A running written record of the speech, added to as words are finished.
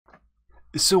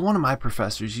So one of my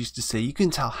professors used to say you can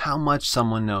tell how much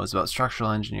someone knows about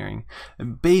structural engineering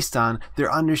based on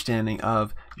their understanding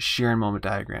of shear and moment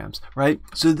diagrams, right?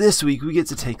 So this week we get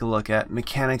to take a look at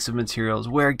mechanics of materials,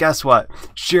 where guess what?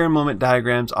 Shear and moment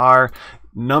diagrams are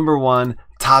number one,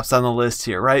 tops on the list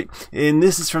here, right? And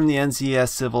this is from the NCEES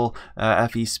Civil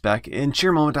FE spec. And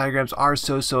shear moment diagrams are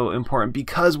so important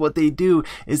because what they do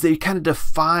is they kind of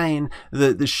define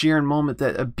the shear and moment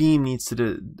that a beam needs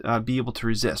to be able to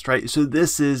resist, right? So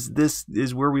this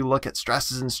is where we look at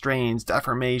stresses and strains,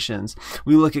 deformations.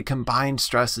 We look at combined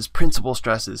stresses, principal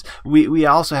stresses. We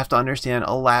also have to understand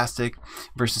elastic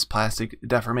versus plastic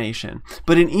deformation.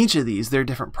 But in each of these, there are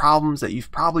different problems that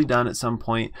you've probably done at some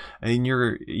point in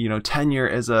your tenure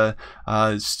as a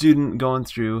student going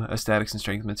through a statics and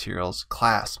strength materials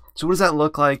class. So what does that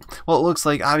look like? Well, it looks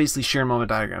like obviously shear and moment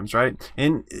diagrams, right?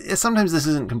 And sometimes this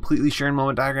isn't completely shear and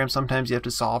moment diagrams. Sometimes you have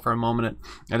to solve for a moment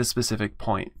at a specific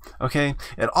point, okay?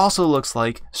 It also looks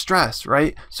like stress,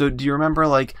 right? So do you remember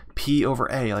like P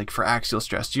over A, like for axial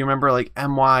stress? Do you remember like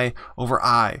My over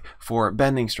I for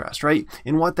bending stress, right?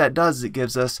 And what that does is it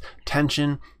gives us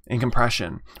tension and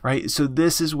compression, right? So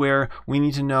this is where we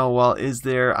need to know, well, is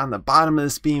there on the bottom of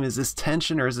this beam, is this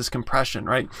tension or is this compression,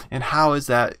 right? And how is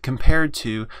that compared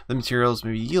to the material's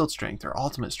maybe yield strength or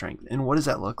ultimate strength? And what does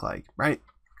that look like, right?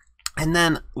 And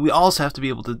then we also have to be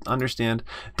able to understand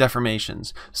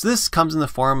deformations. So this comes in the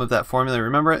form of that formula.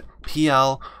 Remember it?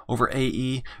 PL over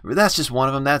AE. That's just one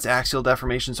of them. That's axial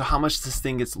deformation. So how much this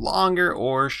thing gets longer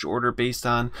or shorter based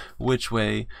on which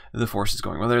way the force is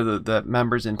going, whether the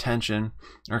member's in tension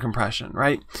or compression,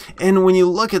 right? And when you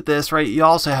look at this, right, you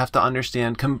also have to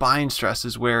understand combined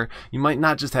stresses, where you might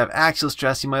not just have axial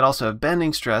stress, you might also have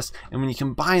bending stress. And when you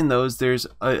combine those, there's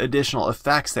additional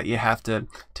effects that you have to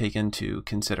take into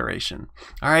consideration.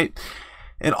 All right.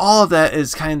 And all of that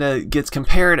is kind of gets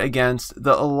compared against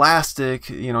the elastic,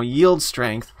 yield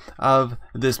strength of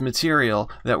this material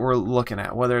that we're looking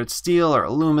at, whether it's steel or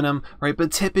aluminum, right?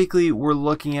 But typically we're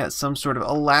looking at some sort of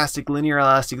elastic, linear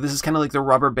elastic. This is kind of like the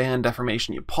rubber band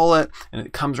deformation. You pull it and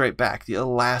it comes right back. The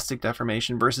elastic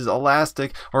deformation versus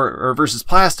elastic or versus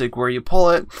plastic, where you pull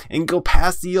it and go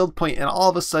past the yield point and all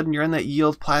of a sudden you're in that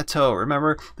yield plateau.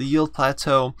 Remember the yield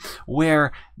plateau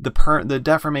where the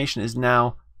deformation is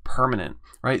now permanent,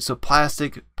 right? So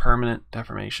plastic, permanent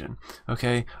deformation,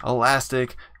 okay?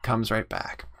 Elastic comes right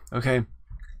back, okay?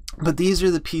 But these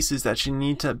are the pieces that you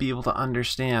need to be able to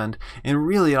understand, and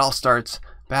really it all starts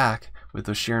back with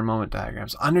those shear and moment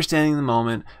diagrams. Understanding the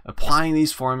moment, applying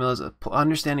these formulas,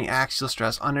 understanding axial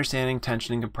stress, understanding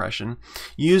tension and compression,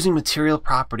 using material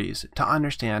properties to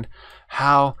understand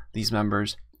how these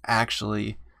members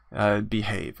actually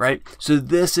behave, right? So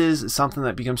this is something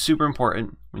that becomes super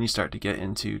important when you start to get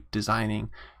into designing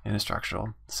in a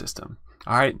structural system.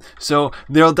 All right, so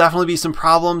there'll definitely be some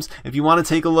problems. If you want to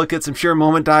take a look at some shear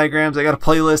moment diagrams, I got a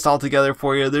playlist all together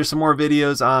for you. There's some more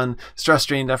videos on stress,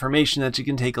 strain, deformation that you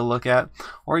can take a look at,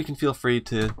 or you can feel free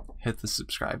to hit the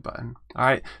subscribe button. All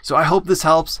right, so I hope this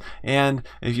helps, and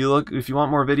if you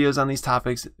want more videos on these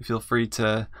topics, feel free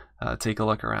to take a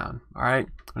look around. All right,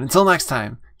 but until next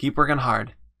time, keep working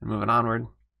hard and moving onward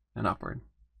and upward.